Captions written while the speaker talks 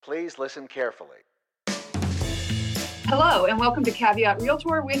Please listen carefully. Hello, and welcome to Caveat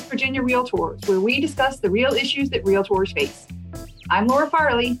Realtor with Virginia Realtors, where we discuss the real issues that realtors face. I'm Laura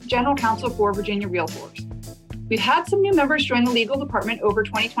Farley, General Counsel for Virginia Realtors. We've had some new members join the legal department over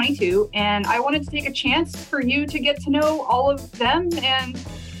 2022, and I wanted to take a chance for you to get to know all of them. And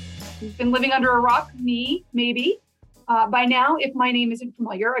you've been living under a rock, me, maybe. By now, if my name isn't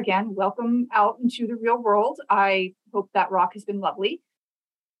familiar, again, welcome out into the real world. I hope that rock has been lovely.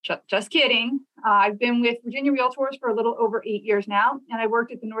 Just kidding. I've been with Virginia Realtors for a little over 8 years now, and I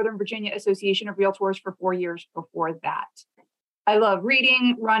worked at the Northern Virginia Association of Realtors for 4 years before that. I love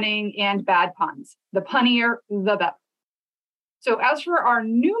reading, running, and bad puns. The punnier, the better. So as for our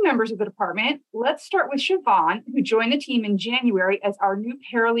new members of the department, let's start with Siobhan, who joined the team in January as our new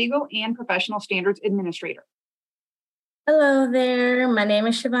paralegal and professional standards administrator. Hello there. My name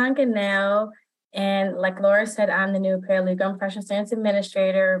is Siobhan Gannell. And like Laura said, I'm the new paralegal and professional standards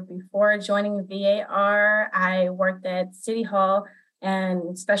administrator. Before joining VAR, I worked at City Hall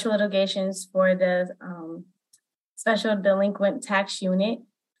and special litigations for the special delinquent tax unit.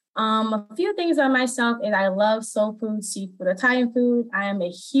 A few things on myself is I love soul food, seafood, Italian food. I am a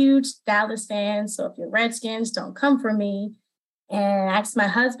huge Dallas fan, so if you're Redskins, don't come for me. And ask my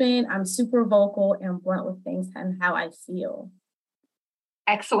husband, I'm super vocal and blunt with things and how I feel.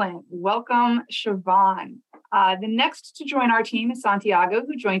 Excellent. Welcome, Siobhan. The next to join our team is Santiago,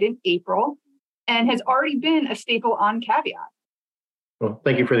 who joined in April and has already been a staple on Caveat. Well,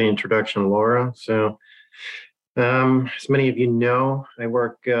 thank you for the introduction, Laura. So, as many of you know, I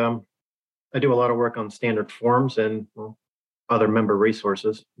do a lot of work on standard forms and other member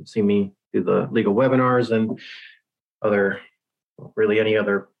resources. You see me do the legal webinars and any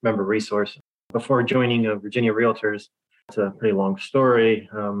other member resource. Before joining Virginia Realtors, it's a pretty long story.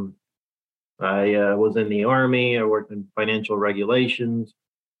 I was in the Army. I worked in financial regulations.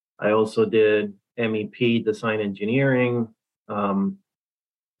 I also did MEP design engineering. Then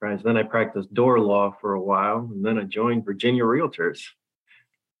I practiced door law for a while, and then I joined Virginia Realtors.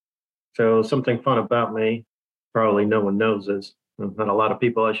 So something fun about me, probably no one knows this, not a lot of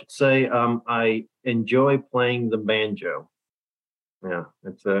people I should say, I enjoy playing the banjo. Yeah,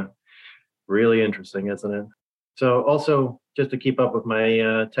 it's really interesting, isn't it? So also, just to keep up with my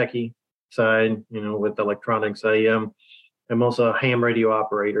techie side, with electronics, I'm also a ham radio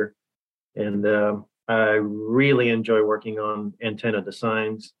operator, and I really enjoy working on antenna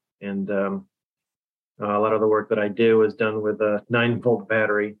designs. And a lot of the work that I do is done with a 9-volt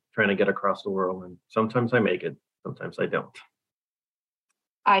battery, trying to get across the world. And sometimes I make it, sometimes I don't.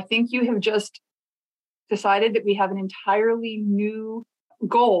 I think you have just decided that we have an entirely new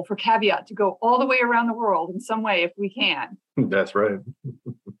goal for Caveat to go all the way around the world in some way if we can. That's right.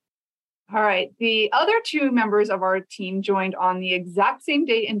 All right. The other two members of our team joined on the exact same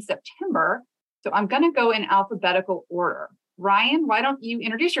date in September. So I'm going to go in alphabetical order. Ryan, why don't you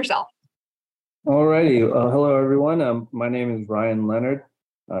introduce yourself? All righty. Hello, everyone. My name is Ryan Leonard.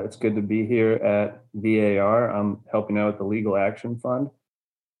 It's good to be here at VAR. I'm helping out with the Legal Action Fund.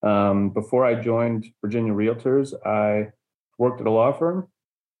 Before I joined Virginia Realtors, I worked at a law firm.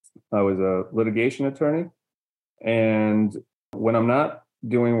 I was a litigation attorney. And when I'm not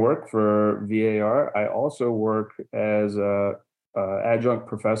doing work for VAR, I also work as a adjunct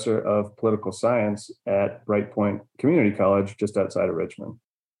professor of political science at Bright Point Community College, just outside of Richmond.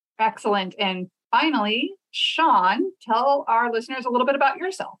 Excellent. And finally, Sean, tell our listeners a little bit about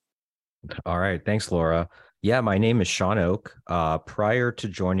yourself. All right. Thanks, Laura. Yeah, my name is Sean Oak. Prior to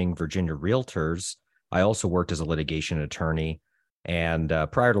joining Virginia Realtors, I also worked as a litigation attorney. And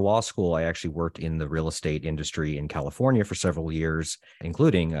prior to law school, I actually worked in the real estate industry in California for several years,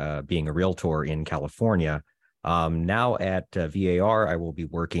 including being a realtor in California. Now at VAR, I will be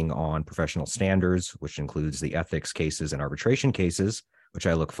working on professional standards, which includes the ethics cases and arbitration cases, which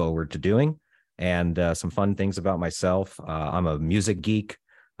I look forward to doing. And some fun things about myself. I'm a music geek,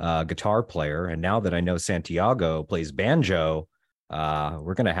 guitar player. And now that I know Santiago plays banjo,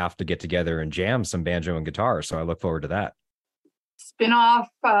 we're going to have to get together and jam some banjo and guitar. So I look forward to that. Spin-off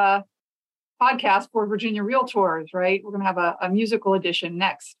podcast for Virginia Realtors, right? We're going to have a musical edition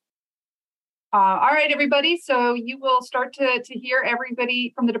next. All right, everybody. So you will start to hear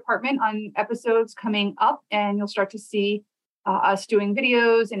everybody from the department on episodes coming up, and you'll start to see us doing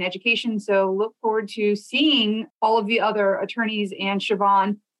videos and education. So look forward to seeing all of the other attorneys and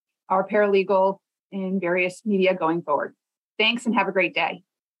Siobhan, our paralegal, in various media going forward. Thanks and have a great day.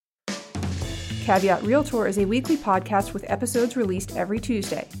 Caveat Realtor is a weekly podcast with episodes released every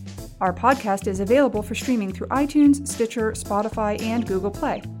Tuesday. Our podcast is available for streaming through iTunes, Stitcher, Spotify, and Google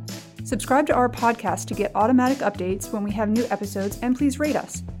Play. Subscribe to our podcast to get automatic updates when we have new episodes, and please rate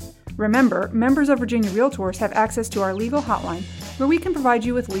us. Remember, members of Virginia Realtors have access to our legal hotline, where we can provide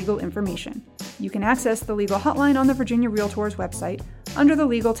you with legal information. You can access the legal hotline on the Virginia Realtors website under the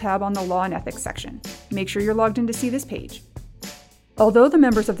Legal tab on the Law and Ethics section. Make sure you're logged in to see this page. Although the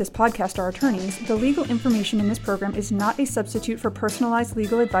members of this podcast are attorneys, the legal information in this program is not a substitute for personalized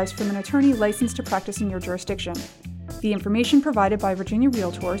legal advice from an attorney licensed to practice in your jurisdiction. The information provided by Virginia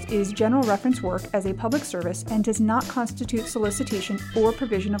Realtors is general reference work as a public service and does not constitute solicitation or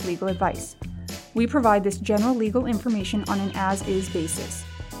provision of legal advice. We provide this general legal information on an as-is basis.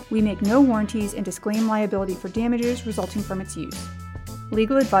 We make no warranties and disclaim liability for damages resulting from its use.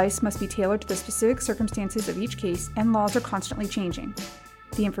 Legal advice must be tailored to the specific circumstances of each case, and laws are constantly changing.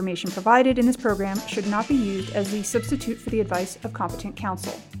 The information provided in this program should not be used as the substitute for the advice of competent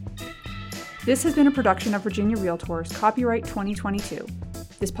counsel. This has been a production of Virginia Realtors, copyright 2022.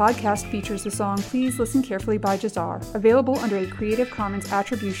 This podcast features the song Please Listen Carefully by Jahzzar, available under a Creative Commons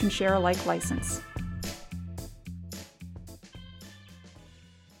Attribution Share Alike license.